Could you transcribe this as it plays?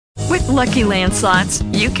Lucky Land Slots,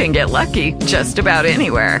 you can get lucky just about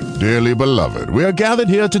anywhere. Dearly beloved, we are gathered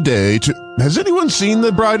here today to... Has anyone seen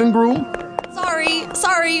the bride and groom?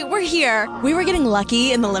 Sorry, we're here. We were getting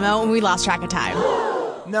lucky in the limo and we lost track of time.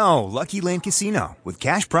 No, Lucky Land Casino, with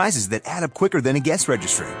cash prizes that add up quicker than a guest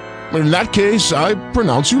registry. In that case, I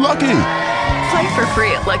pronounce you lucky. Play for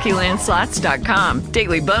free at LuckyLandSlots.com.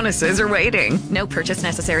 Daily bonuses are waiting. No purchase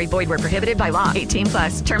necessary. Void where prohibited by law. 18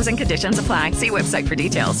 plus. Terms and conditions apply. See website for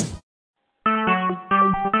details.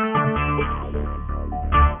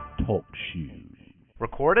 Talk shoes.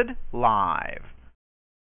 Recorded live.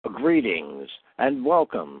 Greetings and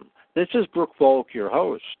welcome. This is Brooke Volk, your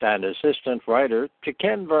host and assistant writer to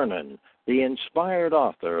Ken Vernon, the inspired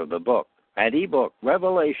author of the book and ebook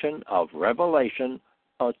Revelation of Revelation,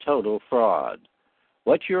 A Total Fraud.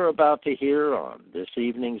 What you're about to hear on this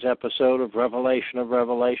evening's episode of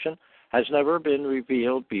Revelation has never been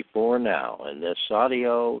revealed before now in this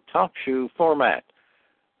audio talk show format.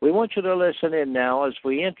 We want you to listen in now as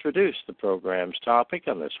we introduce the program's topic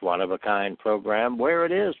on this one-of-a-kind program where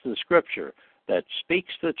it is the Scripture that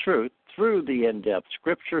speaks the truth through the in-depth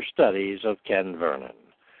Scripture studies of Ken Vernon.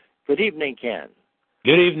 Good evening, Ken.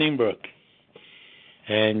 Good evening, Brooke.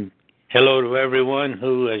 And hello to everyone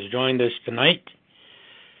who has joined us tonight.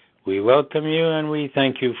 We welcome you and we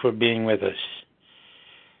thank you for being with us.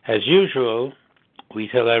 As usual, we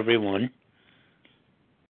tell everyone,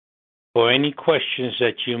 for any questions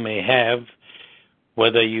that you may have,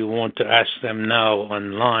 whether you want to ask them now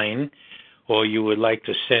online or you would like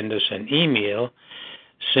to send us an email,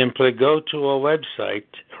 simply go to our website,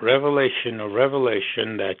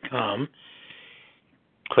 revelationofrevelation.com,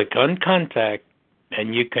 click on Contact,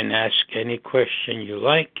 and you can ask any question you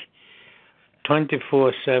like,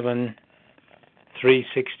 24/7,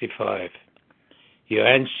 365. Your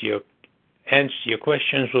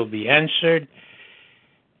questions will be answered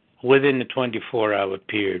within the 24-hour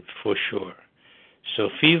period for sure. So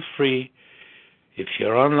feel free, if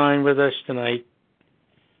you're online with us tonight,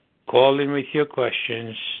 call in with your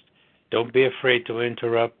questions. Don't be afraid to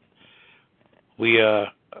interrupt. We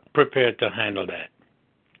are prepared to handle that.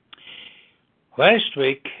 Last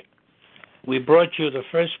week, we brought you the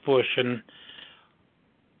first portion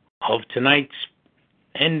of tonight's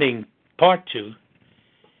ending part 2,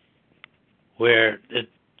 where the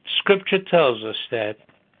Scripture tells us that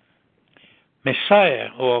Messiah,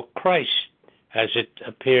 or Christ, as it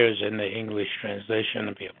appears in the English translation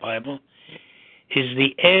of your Bible, is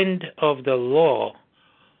the end of the law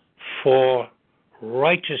for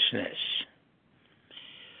righteousness.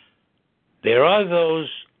 There are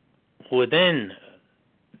those within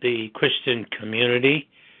the Christian community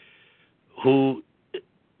who,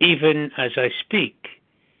 even as I speak,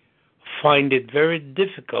 find it very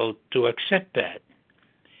difficult to accept that.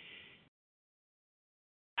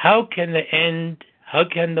 How can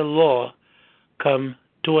the law come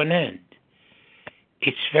to an end?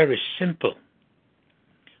 It's very simple.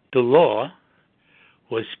 The law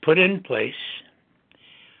was put in place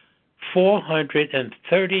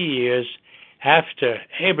 430 years after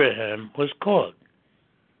Abraham was called.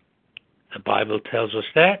 The Bible tells us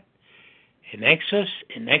that. In Exodus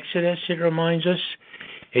it reminds us.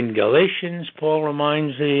 In Galatians, Paul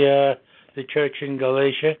reminds the church in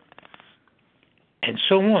Galatia, and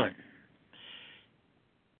so on.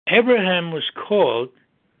 Abraham was called,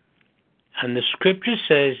 and the Scripture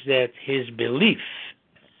says that his belief,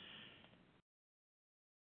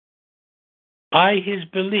 by his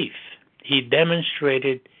belief, he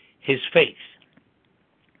demonstrated his faith.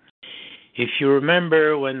 If you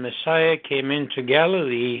remember when Messiah came into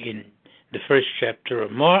Galilee in the first chapter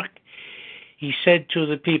of Mark, he said to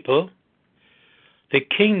the people, "The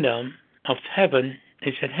kingdom of heaven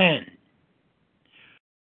is at hand.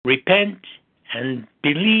 Repent and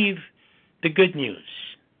believe the good news."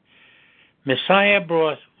 Messiah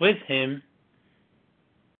brought with him,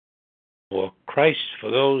 or Christ, for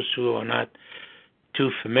those who are not too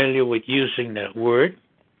familiar with using that word,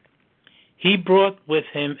 he brought with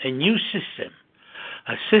him a new system,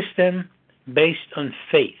 a system based on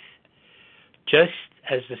faith, just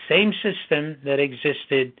as the same system that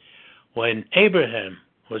existed when Abraham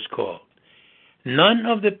was called. None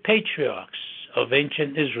of the patriarchs of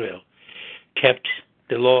ancient Israel kept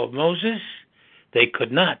the law of Moses. They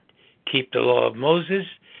could not keep the law of Moses.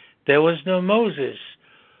 There was no Moses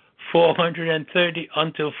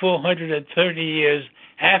until 430 years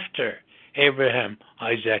after Abraham,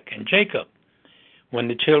 Isaac, and Jacob, when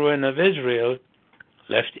the children of Israel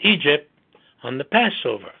left Egypt on the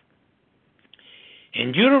Passover.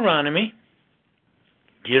 In Deuteronomy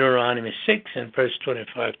 6 and verse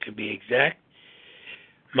 25 to be exact,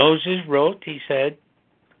 Moses wrote, he said,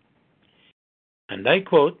 and I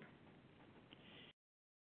quote,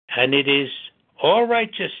 "And it is our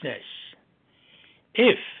righteousness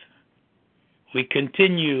if we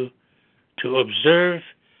continue to observe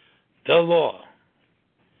the law,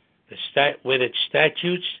 with its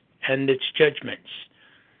statutes and its judgments.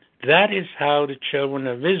 That is how the children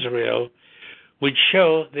of Israel would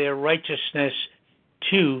show their righteousness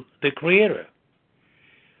to the Creator.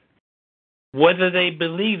 Whether they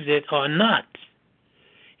believed it or not,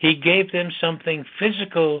 He gave them something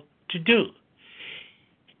physical to do.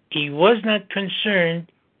 He was not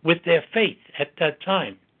concerned with their faith at that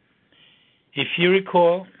time. If you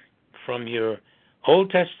recall from your Old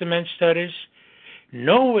Testament studies,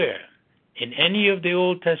 nowhere in any of the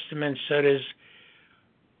Old Testament studies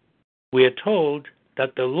we are told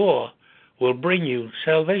that the law will bring you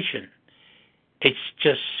salvation. It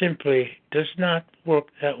just simply does not work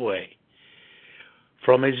that way.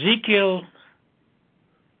 From the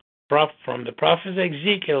prophet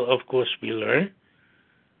Ezekiel, of course, we learn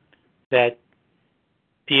that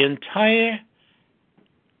the entire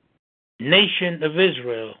nation of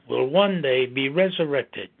Israel will one day be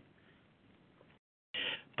resurrected.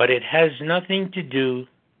 But it has nothing to do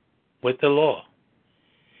with the law.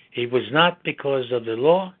 It was not because of the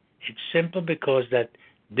law. It's simply because that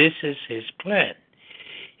this is His plan.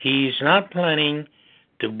 He's not planning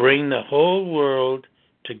to bring the whole world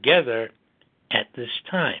together at this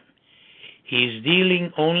time. He's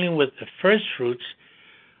dealing only with the first fruits,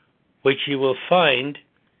 which you will find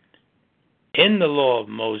in the law of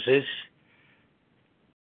Moses,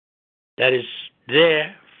 that is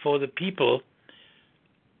there for the people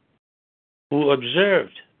who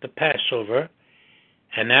observed the Passover,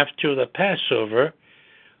 and after the Passover,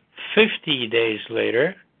 50 days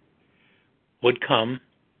later, would come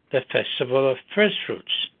the festival of first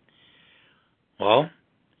fruits. Well,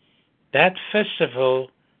 that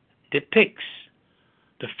festival depicts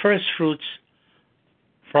the first fruits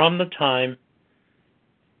from the time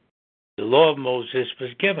the law of Moses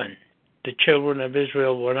was given. The children of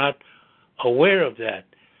Israel were not aware of that.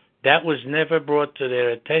 That was never brought to their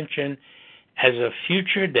attention as a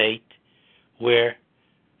future date where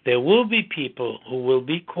there will be people who will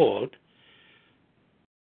be called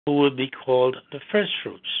the first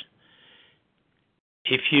fruits.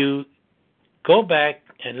 If you go back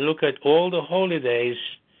and look at all the holy days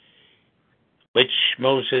which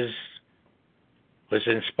Moses was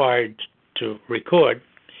inspired to record,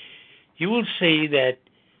 you will see that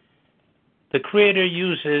the Creator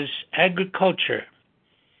uses agriculture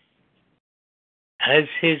as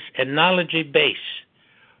His analogy base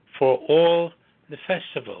for all the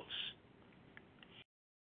festivals.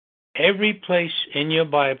 Every place in your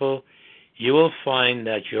Bible, you will find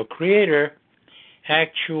that your Creator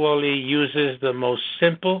actually uses the most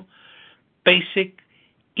simple, basic,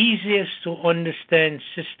 easiest to understand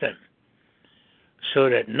system so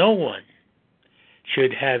that no one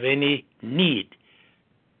should have any need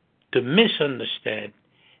to misunderstand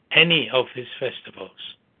any of His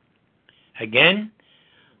festivals. Again,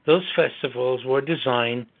 those festivals were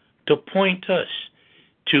designed to point us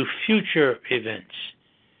to future events,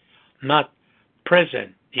 not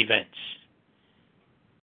present events.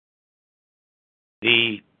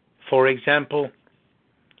 For example,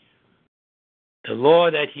 the law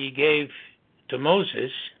that He gave to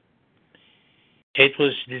Moses, it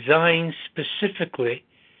was designed specifically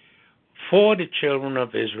for the children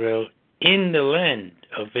of Israel in the land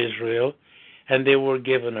of Israel, and they were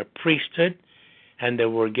given a priesthood, and they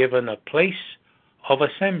were given a place of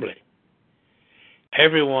assembly.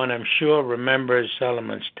 Everyone, I'm sure, remembers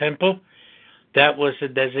Solomon's temple. That was a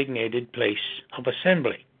designated place of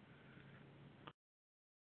assembly.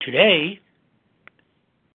 Today,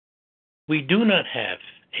 we do not have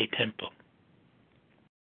a temple.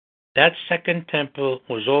 That second temple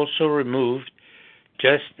was also removed,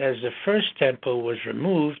 just as the first temple was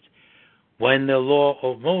removed when the law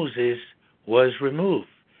of Moses was removed,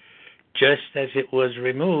 just as it was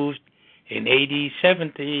removed in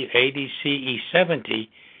AD CE 70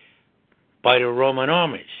 by the Roman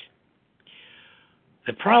armies.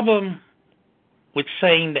 The problem with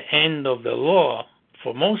saying the end of the law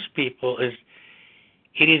for most people is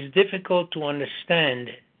it is difficult to understand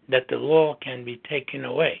that the law can be taken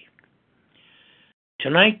away.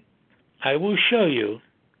 Tonight, I will show you,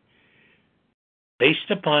 based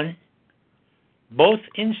upon both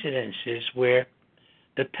incidences where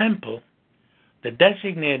the temple, the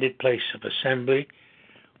designated place of assembly,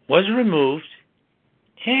 was removed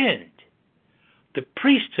and the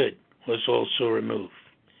priesthood was also removed.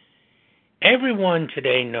 Everyone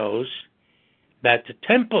today knows that the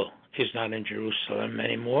temple is not in Jerusalem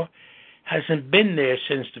anymore. hasn't been there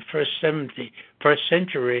since the first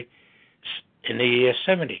century in the year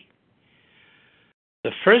 70.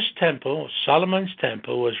 The first temple, Solomon's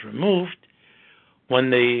temple, was removed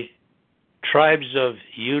when the tribes of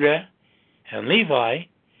Judah and Levi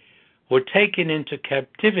were taken into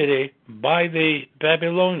captivity by the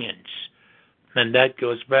Babylonians. And that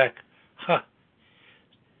goes back,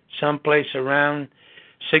 someplace around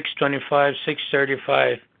 625,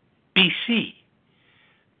 635 BC.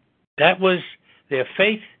 That was their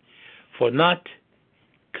faith for not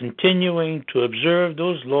continuing to observe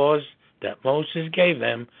those laws that Moses gave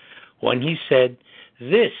them when he said,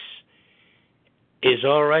 "This is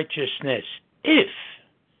our righteousness if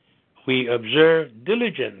we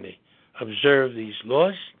diligently observe these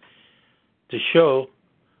laws to show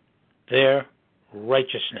their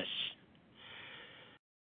righteousness."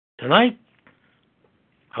 Tonight,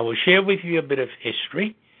 I will share with you a bit of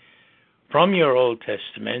history from your Old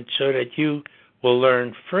Testament so that you will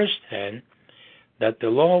learn firsthand that the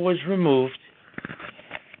law was removed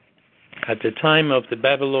at the time of the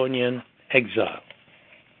Babylonian exile.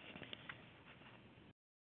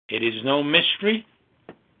 It is no mystery.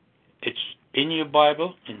 It's in your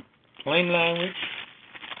Bible, in plain language,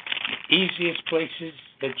 the easiest places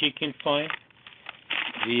that you can find.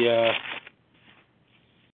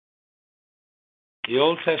 The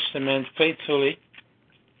Old Testament faithfully,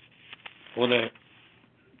 or the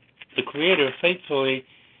Creator faithfully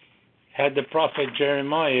had the prophet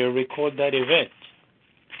Jeremiah record that event.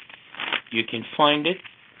 You can find it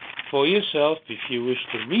for yourself if you wish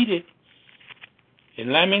to read it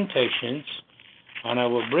in Lamentations, and I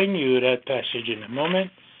will bring you that passage in a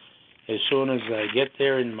moment as soon as I get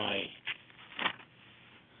there in my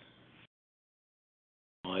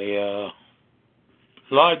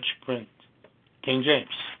large print, King James.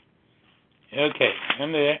 Okay,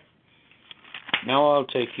 I'm there. Now I'll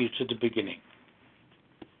take you to the beginning.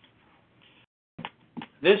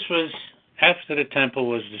 This was after the temple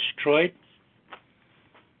was destroyed,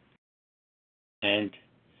 and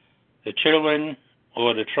the children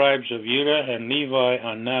or the tribes of Judah and Levi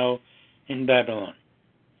are now in Babylon.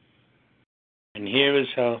 And here is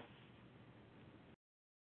how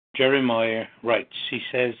Jeremiah writes. He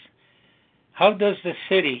says, "How does the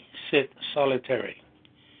city sit solitary,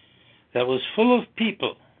 that was full of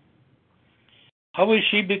people? How is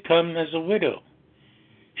she become as a widow,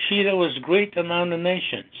 she that was great among the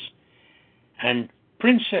nations, and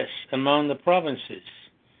princess among the provinces?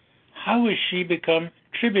 How is she become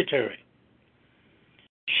tributary?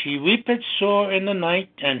 She weepeth sore in the night,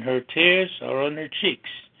 and her tears are on her cheeks.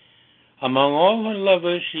 Among all her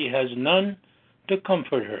lovers she has none to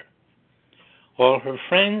comfort her. All her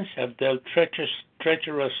friends have dealt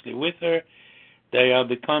treacherously with her, they are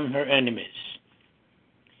become her enemies.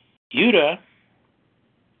 Judah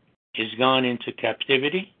is gone into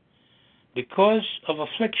captivity because of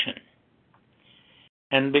affliction,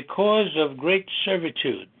 and because of great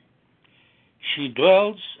servitude. She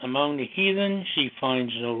dwells among the heathen, she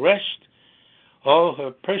finds no rest. All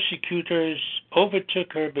her persecutors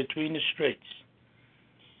overtook her between the straits."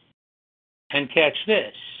 And catch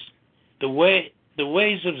this, the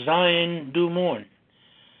ways of Zion do mourn,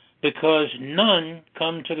 because none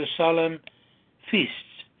come to the solemn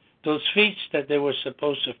feasts, those feasts that they were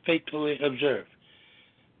supposed to faithfully observe.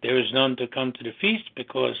 There is none to come to the feast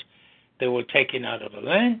because they were taken out of the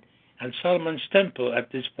land, and Solomon's temple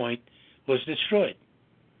at this point was destroyed.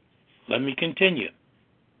 Let me continue.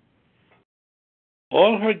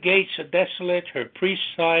 All her gates are desolate, her priests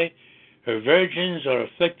sigh, her virgins are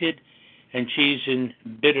afflicted, and she is in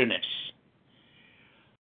bitterness.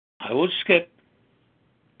 I will skip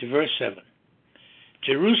to verse 7.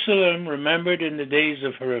 Jerusalem remembered in the days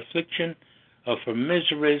of her affliction, of her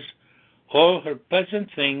miseries, all her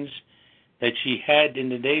pleasant things that she had in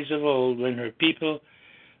the days of old, when her people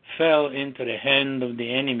fell into the hand of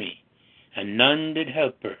the enemy, and none did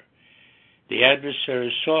help her. The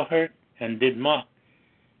adversaries saw her and did mock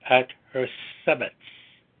at her Sabbaths.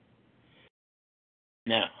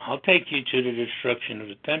 Now, I'll take you to the destruction of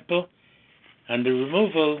the temple and the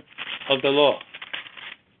removal of the law.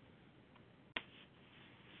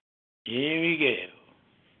 Here we go.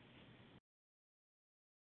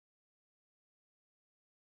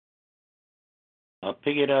 I'll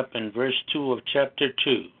pick it up in verse 2 of chapter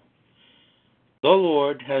 2. The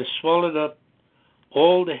Lord has swallowed up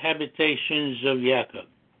all the habitations of Jacob,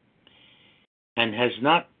 and has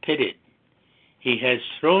not pitied. He has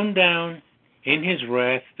thrown down in his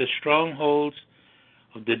wrath the strongholds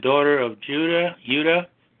of the daughter of Judah.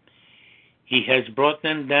 He has brought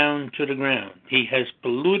them down to the ground. He has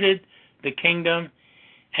polluted the kingdom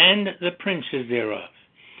and the princes thereof.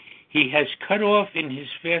 He has cut off in his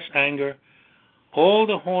fierce anger all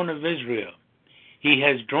the horn of Israel. He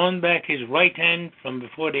has drawn back his right hand from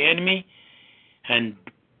before the enemy, and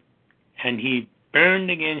he burned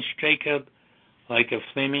against Jacob like a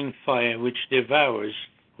flaming fire which devours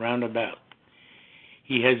round about.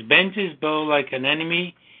 He has bent his bow like an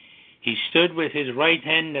enemy. He stood with his right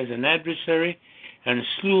hand as an adversary, and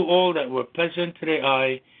slew all that were pleasant to the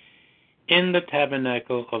eye in the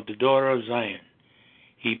tabernacle of the daughter of Zion.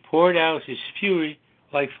 He poured out his fury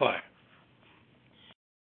like fire.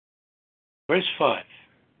 Verse 5.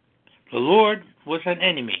 The Lord was an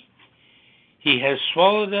enemy. He has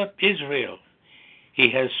swallowed up Israel.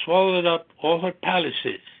 He has swallowed up all her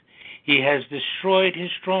palaces. He has destroyed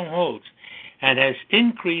his strongholds, and has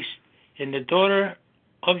increased in the daughter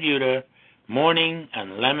of Judah mourning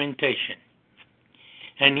and lamentation.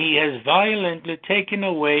 And he has violently taken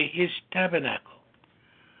away his tabernacle.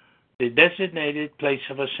 The designated place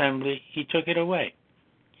of assembly, he took it away,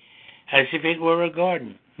 as if it were a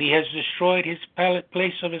garden. He has destroyed his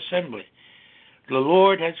place of assembly. The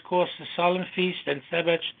Lord has caused the solemn feast and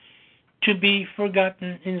Sabbaths to be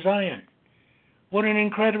forgotten in Zion. What an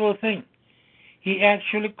incredible thing. He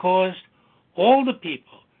actually caused all the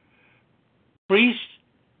people, priests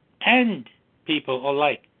and people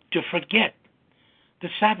alike, to forget the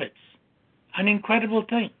Sabbaths. An incredible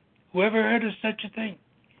thing. Whoever heard of such a thing?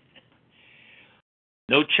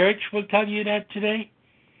 No church will tell you that today.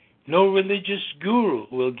 No religious guru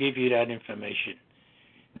will give you that information.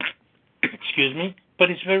 Excuse me,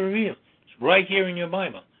 but it's very real. It's right here in your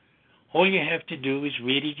Bible. All you have to do is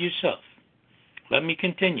read it yourself. Let me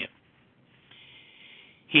continue.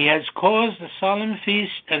 He has caused the solemn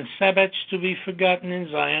feast and Sabbaths to be forgotten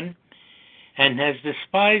in Zion, and has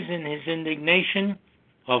despised in his indignation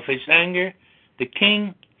of his anger the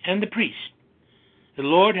king and the priest. The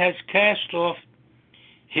Lord has cast off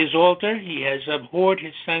his altar. He has abhorred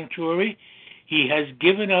his sanctuary. He has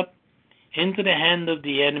given up into the hand of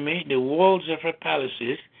the enemy the walls of her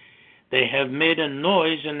palaces. They have made a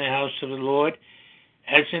noise in the house of the Lord,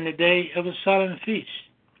 as in the day of a solemn feast.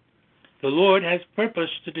 The Lord has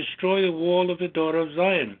purposed to destroy the wall of the daughter of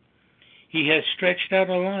Zion. He has stretched out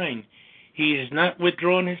a line. He has not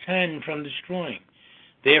withdrawn his hand from destroying.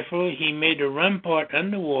 Therefore he made a rampart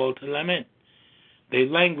and the wall to lament. They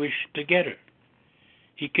languish together.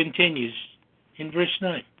 He continues in verse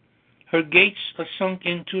 9. Her gates are sunk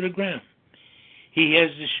into the ground. He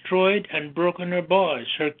has destroyed and broken her bars.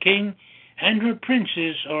 Her king and her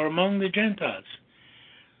princes are among the Gentiles.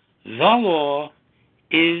 The law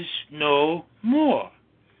is no more.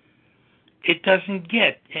 It doesn't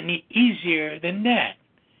get any easier than that.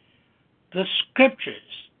 The scriptures,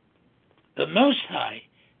 the Most High,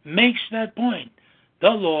 makes that point. The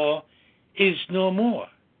law is no more.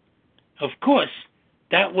 Of course,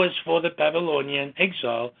 that was for the Babylonian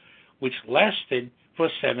exile, which lasted for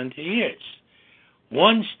 70 years.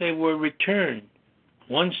 Once they were returned,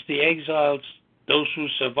 once the exiles, those who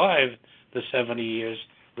survived the 70 years,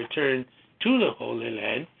 returned to the Holy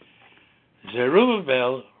Land,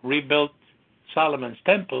 Zerubbabel rebuilt Solomon's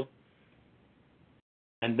temple,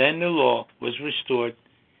 and then the law was restored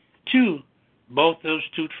to both those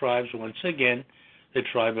two tribes once again, the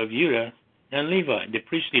tribe of Judah and Levi, the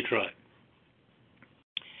priestly tribe.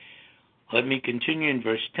 Let me continue in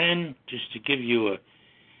verse 10 just to give you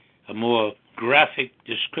a more graphic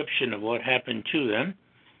description of what happened to them.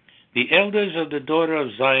 The elders of the daughter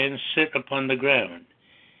of Zion sit upon the ground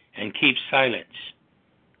and keep silence.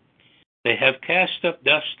 They have cast up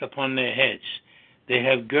dust upon their heads. They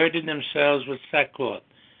have girded themselves with sackcloth.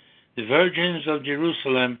 The virgins of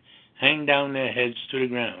Jerusalem hang down their heads to the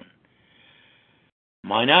ground.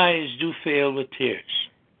 Mine eyes do fail with tears.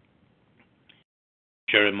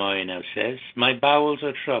 Jeremiah now says, my bowels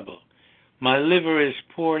are troubled. My liver is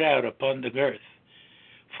poured out upon the earth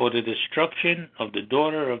for the destruction of the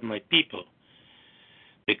daughter of my people,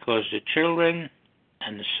 because the children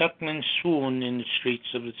and the sucklings swoon in the streets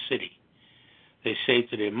of the city. They say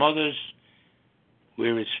to their mothers,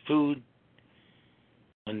 where is food?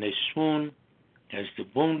 When they swoon, as the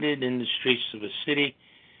wounded in the streets of a city,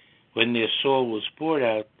 when their soul was poured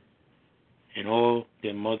out in all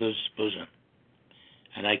their mother's bosom.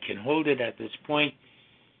 And I can hold it at this point.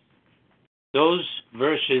 Those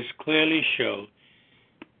verses clearly show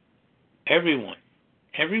everyone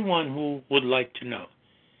who would like to know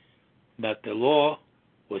that the law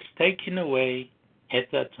was taken away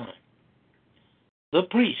at that time. The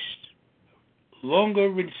priest longer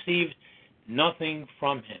received nothing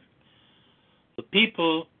from him. The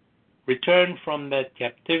people returned from that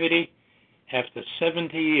captivity after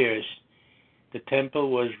 70 years. The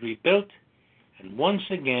temple was rebuilt, and once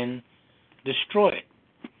again destroy it.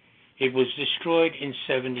 It was destroyed in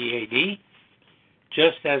 70 AD,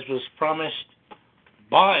 just as was promised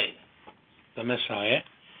by the Messiah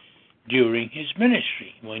during his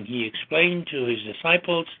ministry, when he explained to his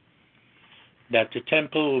disciples that the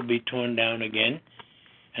temple will be torn down again,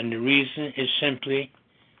 and the reason is simply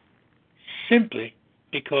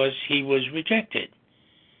because he was rejected.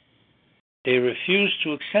 They refused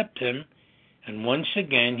to accept him, and once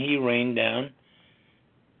again he rained down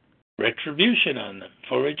retribution on them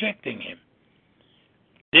for rejecting him.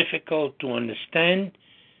 Difficult to understand,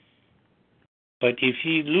 but if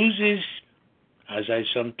he loses, as I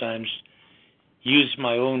sometimes use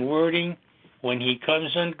my own wording, when he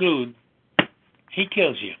comes unglued, he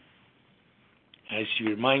kills you. As he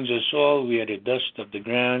reminds us all, we are the dust of the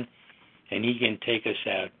ground, and he can take us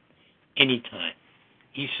out anytime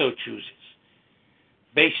he so chooses,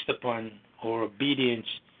 based upon our obedience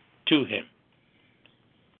to him.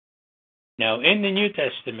 Now, in the New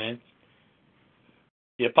Testament,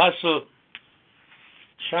 the Apostle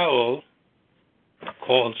Shaul,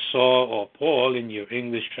 called Saul or Paul in your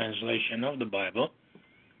English translation of the Bible,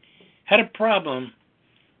 had a problem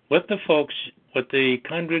with the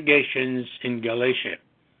congregations in Galatia.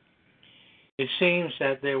 It seems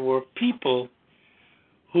that there were people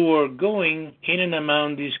who were going in and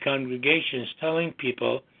among these congregations telling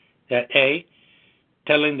the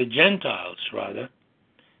Gentiles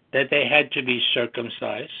that they had to be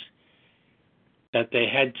circumcised, that they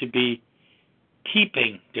had to be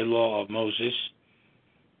keeping the law of Moses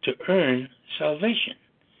to earn salvation,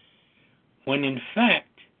 when in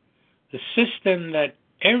fact the system that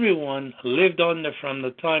everyone lived under from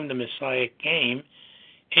the time the Messiah came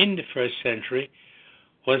in the first century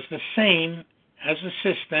was the same as the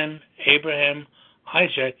system Abraham,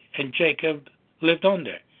 Isaac, and Jacob lived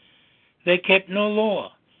under. They kept no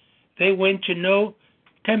law. They went to no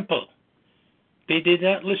temple. They did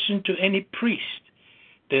not listen to any priest.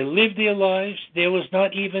 They lived their lives. There was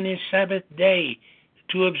not even a Sabbath day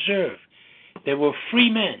to observe. They were free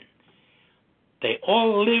men. They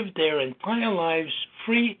all lived their entire lives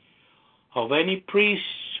free of any priest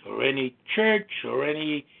or any church or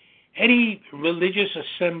any religious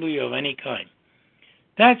assembly of any kind.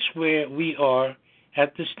 That's where we are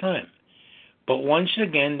at this time. But once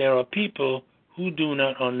again, there are people who do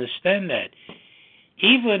not understand that.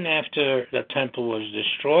 Even after the temple was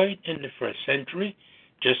destroyed in the first century,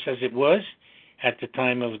 just as it was at the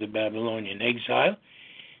time of the Babylonian exile,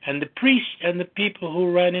 and the priests and the people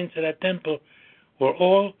who ran into that temple were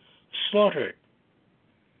all slaughtered.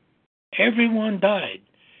 Everyone died.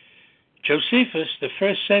 Josephus, the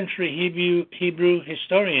first century Hebrew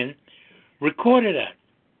historian, recorded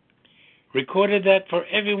that for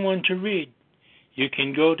everyone to read. You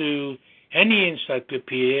can go to any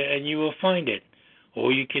encyclopedia and you will find it,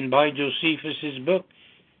 or you can buy Josephus's book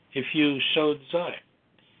if you so desire.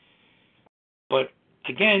 But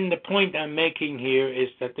again, the point I'm making here is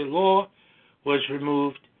that the law was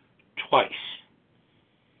removed twice.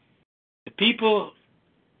 The people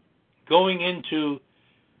going into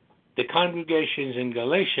the congregations in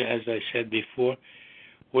Galatia, as I said before,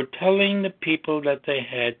 were telling the people that they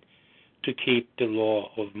had to keep the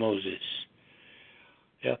law of Moses.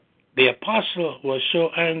 The apostle was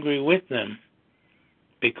so angry with them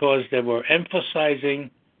because they were emphasizing,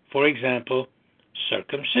 for example,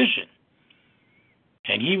 circumcision.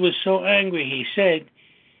 And he was so angry, he said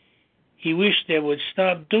he wished they would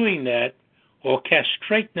stop doing that or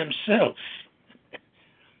castrate themselves.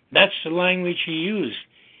 That's the language he used.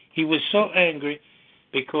 He was so angry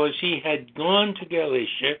because he had gone to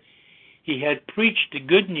Galatia, he had preached the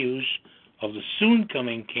good news of the soon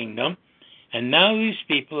coming kingdom, and now these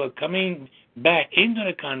people are coming back into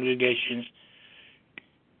the congregations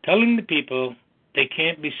telling the people they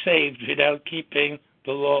can't be saved without keeping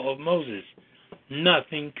the law of Moses.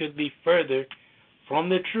 Nothing could be further from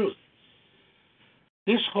the truth.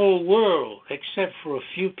 This whole world, except for a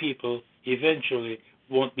few people, eventually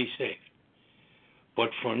won't be saved. But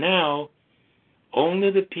for now,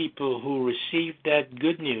 only the people who received that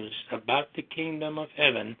good news about the kingdom of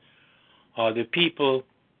heaven are the people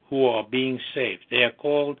who are being saved. They are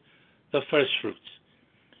called the first fruits.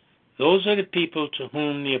 Those are the people to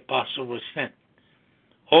whom the apostle was sent.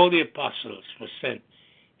 All the apostles were sent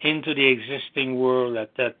into the existing world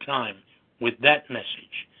at that time with that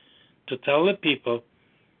message, to tell the people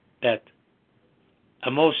that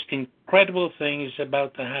a most incredible thing is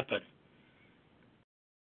about to happen.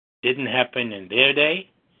 Didn't happen in their day,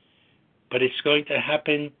 but it's going to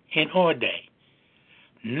happen in our day.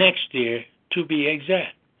 Next year, to be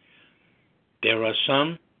exact. There are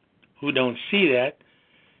some who don't see that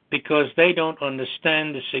because they don't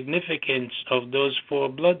understand the significance of those 4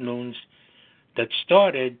 blood moons that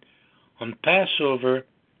started on Passover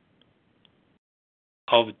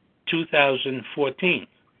of 2014.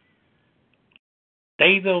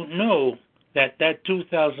 They don't know that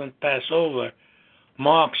 2000 Passover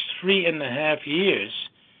marks 3.5 years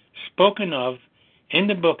spoken of in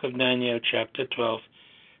the book of Daniel chapter 12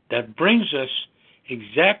 that brings us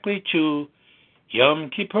exactly to Yom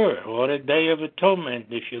Kippur, or the Day of Atonement,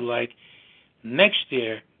 if you like, next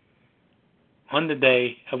year on the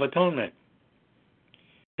Day of Atonement.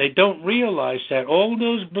 They don't realize that all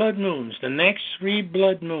those blood moons, the next 3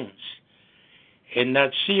 blood moons, in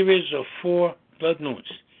that series of 4 blood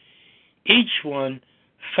moons, each one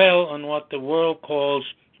fell on what the world calls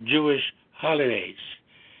Jewish holidays.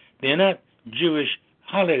 They're not Jewish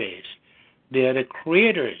holidays. They are the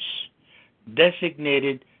Creator's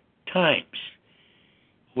designated times,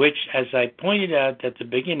 which, as I pointed out at the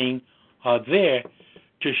beginning, are there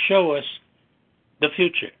to show us the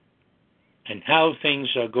future and how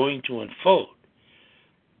things are going to unfold.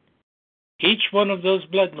 Each one of those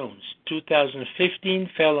blood moons, 2015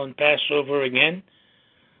 fell on Passover again.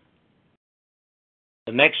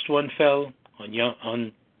 The next one fell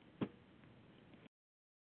on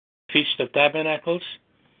Feast of Tabernacles,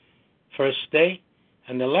 first day,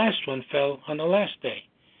 and the last one fell on the last day.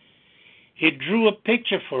 It drew a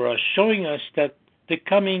picture for us, showing us that the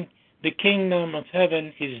kingdom of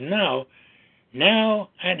heaven is now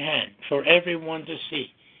at hand for everyone to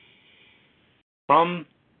see. From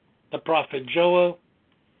the prophet Joel,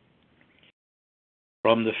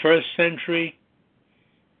 from the 1st century,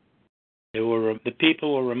 the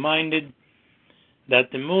people were reminded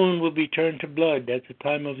that the moon will be turned to blood at the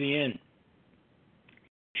time of the end.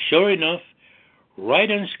 Sure enough, right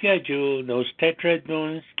on schedule, those tetrad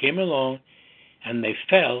moons came along and they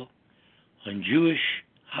fell on Jewish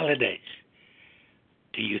holidays.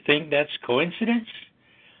 Do you think that's coincidence?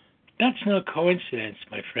 That's no coincidence,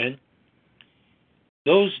 my friend.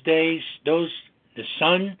 Those days, the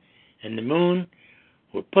sun and the moon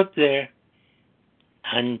were put there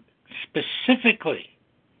and specifically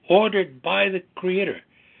ordered by the Creator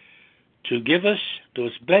to give us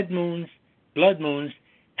those blood moons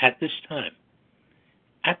at this time,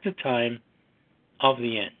 at the time of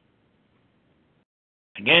the end.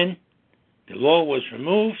 Again, the law was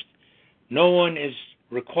removed. No one is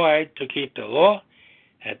required to keep the law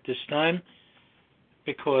at this time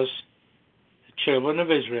because the children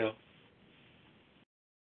of Israel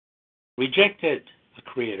rejected the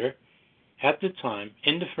Creator at the time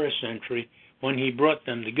in the 1st century when he brought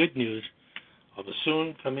them the good news of a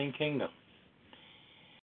soon coming kingdom.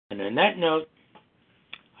 And on that note,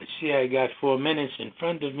 I see I got 4 minutes in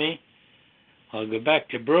front of me. I'll go back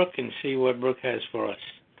to Brooke and see what Brooke has for us.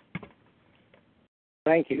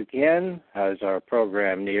 Thank you, Ken, as our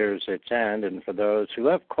program nears its end. And for those who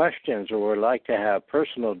have questions or would like to have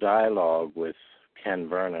personal dialogue with Ken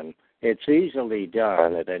Vernon, it's easily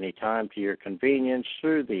done at any time to your convenience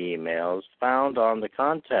through the emails found on the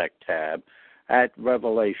Contact tab at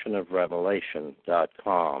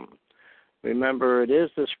revelationofrevelation.com. Remember, it is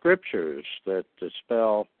the Scriptures that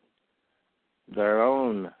dispel their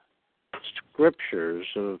own scriptures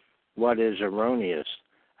of what is erroneous.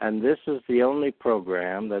 And this is the only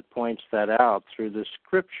program that points that out through the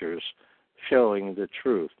Scriptures showing the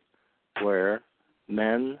truth, where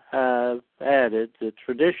men have added the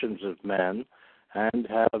traditions of men and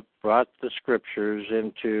have brought the Scriptures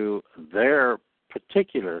into their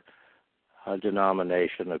particular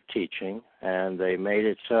denomination of teaching, and they made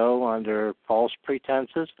it so under false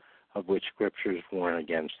pretenses, of which Scriptures warn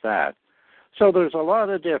against that. So there's a lot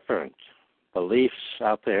of different beliefs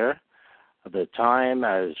out there. The time,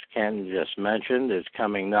 as Ken just mentioned, is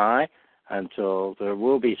coming nigh until there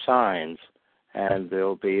will be signs, and there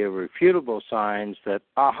will be irrefutable signs that,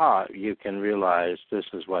 you can realize this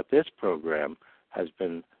is what this program has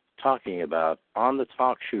been talking about on the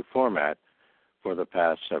talk show format for the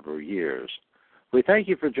past several years. We thank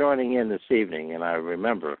you for joining in this evening, and I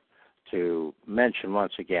remember to mention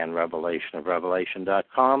once again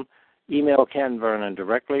revelationofrevelation.com. Email Ken Vernon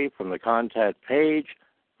directly from the contact page.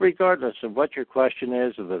 Regardless of what your question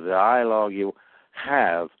is or the dialogue you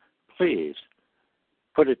have, please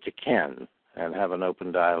put it to Ken and have an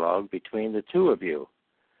open dialogue between the two of you.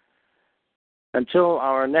 Until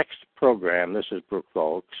our next program, this is Brooke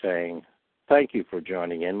Volk saying thank you for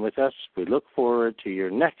joining in with us. We look forward to your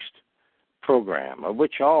next program, of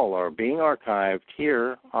which all are being archived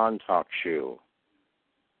here on TalkShoe.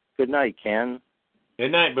 Good night, Ken.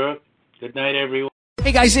 Good night, Brooke. Good night, everyone.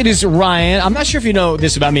 Hey guys, it is Ryan. I'm not sure if you know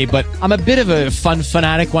this about me, but I'm a bit of a fun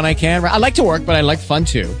fanatic when I can. I like to work, but I like fun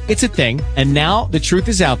too. It's a thing. And now the truth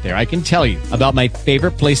is out there. I can tell you about my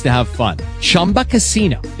favorite place to have fun. Chumba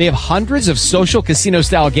Casino. They have hundreds of social casino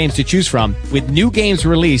style games to choose from with new games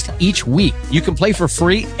released each week. You can play for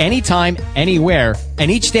free anytime, anywhere. And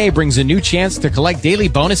each day brings a new chance to collect daily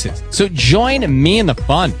bonuses. So join me in the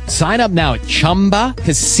fun. Sign up now at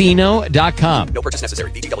ChumbaCasino.com. No purchase necessary.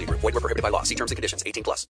 VGW Group. Void where prohibited by law. See terms and conditions. 18+.